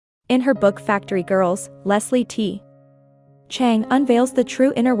In her book Factory Girls, Leslie T. Chang unveils the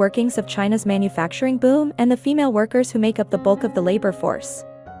true inner workings of China's manufacturing boom and the female workers who make up the bulk of the labor force.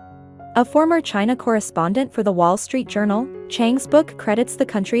 A former China correspondent for the Wall Street Journal, Chang's book credits the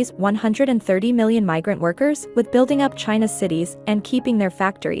country's 130 million migrant workers with building up China's cities and keeping their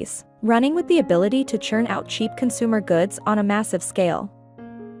factories running with the ability to churn out cheap consumer goods on a massive scale.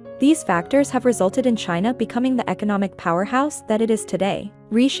 These factors have resulted in China becoming the economic powerhouse that it is today,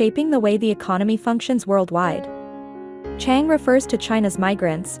 reshaping the way the economy functions worldwide. Chang refers to China's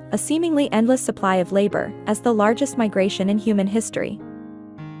migrants, a seemingly endless supply of labor, as the largest migration in human history.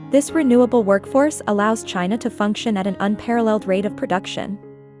 This renewable workforce allows China to function at an unparalleled rate of production.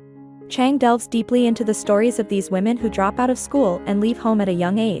 Chang delves deeply into the stories of these women who drop out of school and leave home at a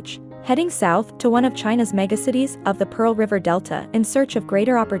young age, heading south to one of China's megacities of the Pearl River Delta in search of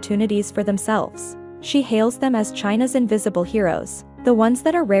greater opportunities for themselves. She hails them as China's invisible heroes, the ones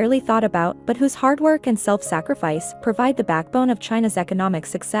that are rarely thought about but whose hard work and self-sacrifice provide the backbone of China's economic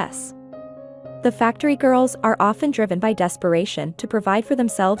success. The factory girls are often driven by desperation to provide for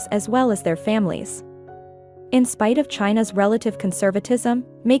themselves as well as their families. In spite of China's relative conservatism,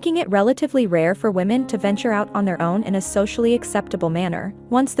 making it relatively rare for women to venture out on their own in a socially acceptable manner,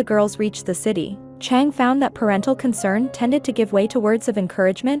 once the girls reached the city, Chang found that parental concern tended to give way to words of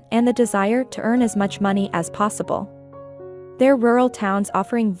encouragement and the desire to earn as much money as possible. Their rural towns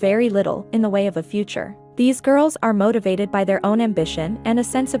offering very little in the way of a future, these girls are motivated by their own ambition and a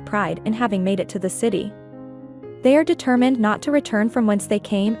sense of pride in having made it to the city. They are determined not to return from whence they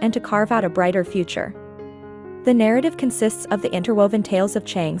came and to carve out a brighter future. The narrative consists of the interwoven tales of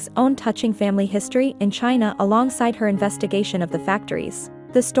Chang's own touching family history in China alongside her investigation of the factories.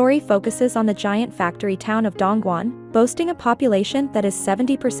 The story focuses on the giant factory town of Dongguan, boasting a population that is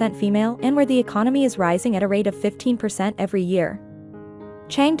 70% female and where the economy is rising at a rate of 15% every year.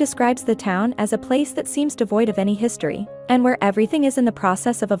 Chang describes the town as a place that seems devoid of any history, and where everything is in the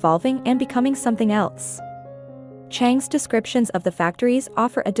process of evolving and becoming something else. Chang's descriptions of the factories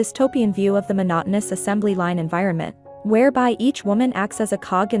offer a dystopian view of the monotonous assembly line environment, whereby each woman acts as a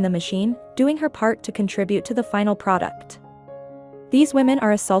cog in the machine, doing her part to contribute to the final product. These women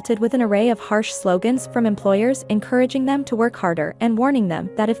are assaulted with an array of harsh slogans from employers encouraging them to work harder and warning them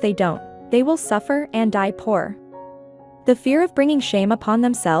that if they don't, they will suffer and die poor. The fear of bringing shame upon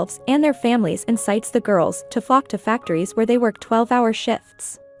themselves and their families incites the girls to flock to factories where they work 12-hour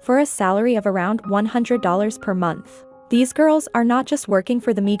shifts for a salary of around $100 per month. These girls are not just working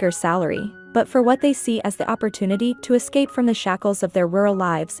for the meager salary, but for what they see as the opportunity to escape from the shackles of their rural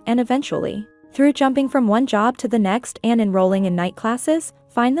lives and eventually, through jumping from one job to the next and enrolling in night classes,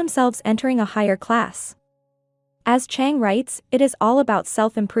 find themselves entering a higher class. As Chang writes, it is all about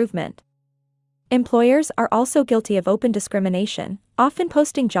self-improvement. Employers are also guilty of open discrimination, often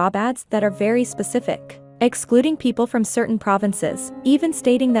posting job ads that are very specific, excluding people from certain provinces, even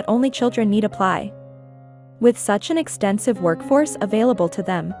stating that only children need apply. With such an extensive workforce available to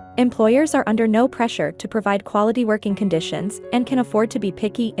them, employers are under no pressure to provide quality working conditions and can afford to be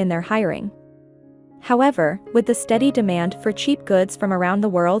picky in their hiring. However, with the steady demand for cheap goods from around the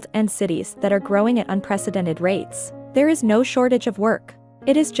world and cities that are growing at unprecedented rates, there is no shortage of work.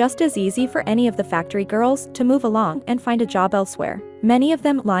 It is just as easy for any of the factory girls to move along and find a job elsewhere, many of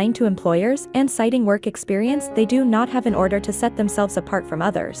them lying to employers and citing work experience they do not have in order to set themselves apart from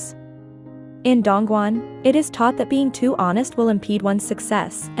others. In Dongguan, it is taught that being too honest will impede one's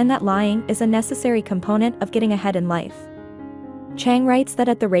success and that lying is a necessary component of getting ahead in life. Chang writes that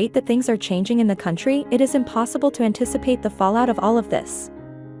at the rate that things are changing in the country, it is impossible to anticipate the fallout of all of this.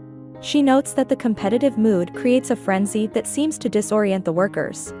 She notes that the competitive mood creates a frenzy that seems to disorient the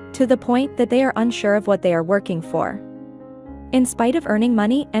workers, to the point that they are unsure of what they are working for. In spite of earning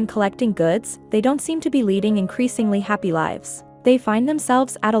money and collecting goods, they don't seem to be leading increasingly happy lives. They find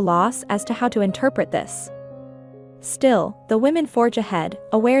themselves at a loss as to how to interpret this. Still, the women forge ahead,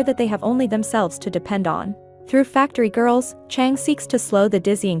 aware that they have only themselves to depend on. Through Factory Girls, Chang seeks to slow the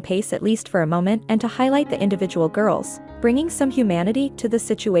dizzying pace at least for a moment and to highlight the individual girls, bringing some humanity to the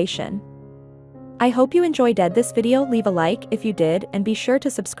situation. I hope you enjoyed this video. Leave a like if you did and be sure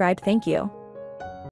to subscribe. Thank you.